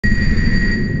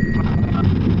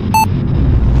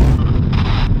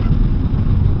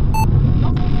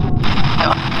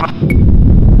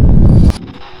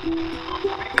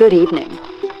Good evening.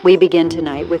 We begin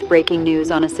tonight with breaking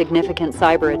news on a significant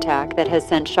cyber attack that has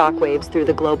sent shockwaves through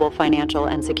the global financial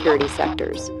and security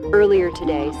sectors. Earlier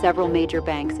today, several major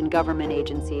banks and government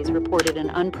agencies reported an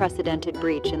unprecedented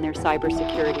breach in their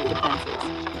cybersecurity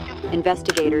defenses.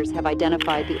 Investigators have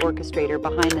identified the orchestrator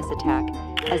behind this attack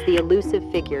as the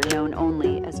elusive figure known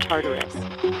only as Tartarus.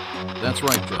 That's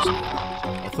right,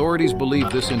 Jessica. Authorities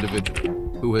believe this individual,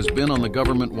 who has been on the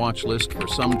government watch list for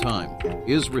some time,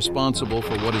 is responsible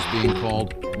for what is being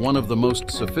called one of the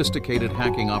most sophisticated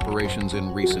hacking operations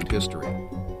in recent history.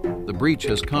 The breach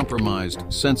has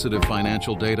compromised sensitive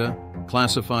financial data,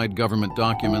 classified government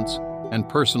documents, and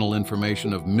personal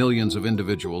information of millions of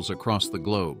individuals across the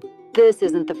globe. This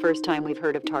isn't the first time we've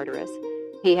heard of Tartarus.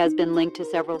 He has been linked to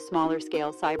several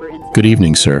smaller-scale cyber incidents. Good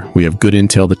evening, sir. We have good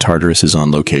intel that Tartarus is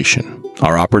on location.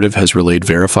 Our operative has relayed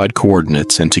verified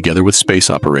coordinates, and together with space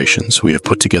operations, we have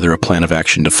put together a plan of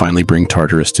action to finally bring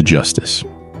Tartarus to justice.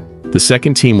 The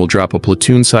second team will drop a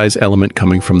platoon-size element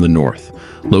coming from the north,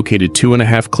 located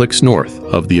 2.5 clicks north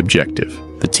of the objective.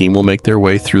 The team will make their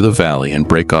way through the valley and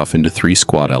break off into 3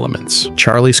 squad elements.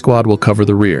 Charlie Squad will cover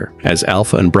the rear, as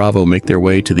Alpha and Bravo make their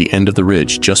way to the end of the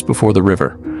ridge just before the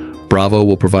river. Bravo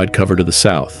will provide cover to the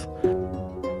south.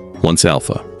 Once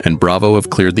Alpha and Bravo have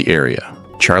cleared the area,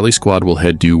 Charlie Squad will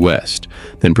head due west,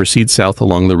 then proceed south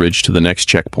along the ridge to the next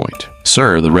checkpoint.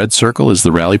 Sir, the red circle is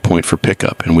the rally point for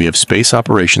pickup, and we have space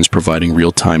operations providing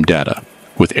real-time data,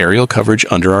 with aerial coverage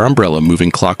under our umbrella moving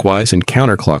clockwise and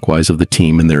counterclockwise of the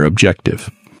team and their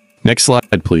objective. Next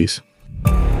slide, please.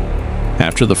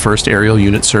 After the first aerial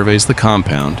unit surveys the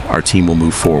compound, our team will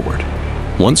move forward.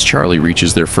 Once Charlie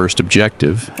reaches their first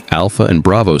objective, Alpha and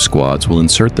Bravo squads will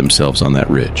insert themselves on that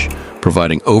ridge,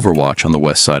 providing overwatch on the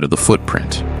west side of the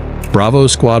footprint. Bravo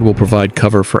squad will provide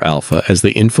cover for Alpha as they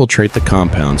infiltrate the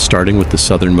compound, starting with the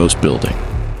southernmost building.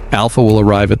 Alpha will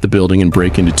arrive at the building and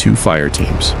break into 2 fire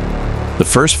teams. The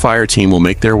first fire team will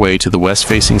make their way to the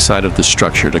west-facing side of the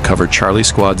structure to cover Charlie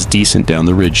squad's descent down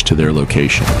the ridge to their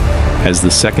location, as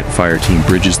the second fire team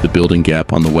bridges the building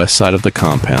gap on the west side of the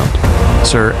compound.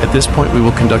 Sir, at this point we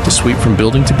will conduct a sweep from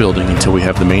building to building until we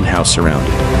have the main house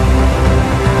surrounded.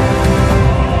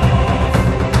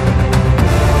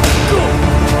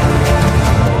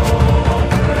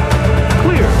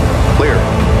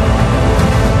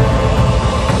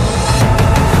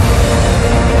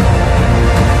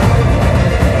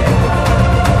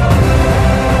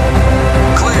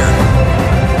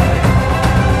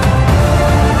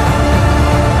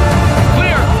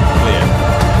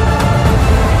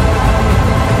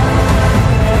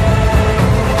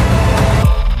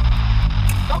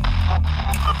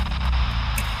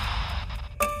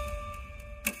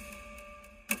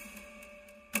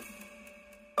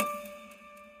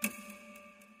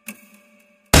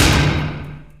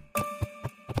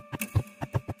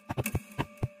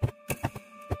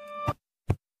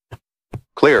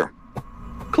 Clear.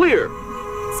 Clear.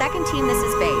 Second team, this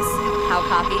is base. How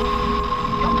copy?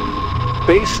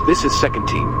 Base, this is second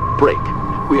team. Break.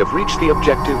 We have reached the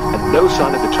objective and no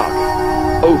sign of the target.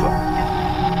 Over.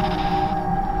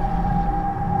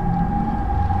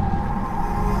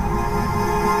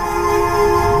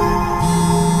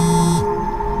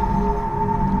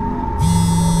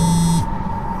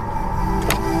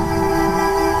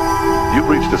 You've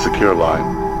reached a secure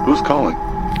line. Who's calling?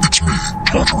 It's me,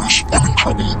 Tartarus. I'm in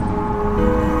trouble.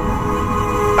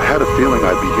 I had a feeling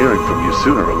I'd be hearing from you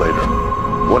sooner or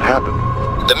later. What happened?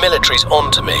 The military's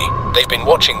on to me. They've been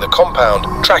watching the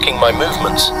compound, tracking my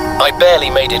movements. I barely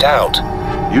made it out.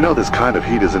 You know this kind of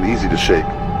heat isn't easy to shake.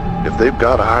 If they've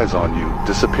got eyes on you,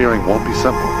 disappearing won't be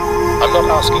simple. I'm not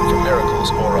asking for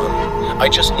miracles, Orun. I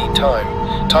just need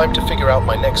time. Time to figure out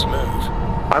my next move.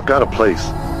 I've got a place.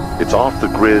 It's off the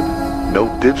grid,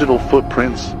 no digital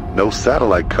footprints, no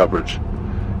satellite coverage.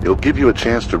 It'll give you a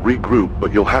chance to regroup,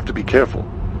 but you'll have to be careful.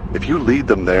 If you lead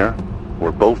them there,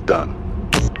 we're both done.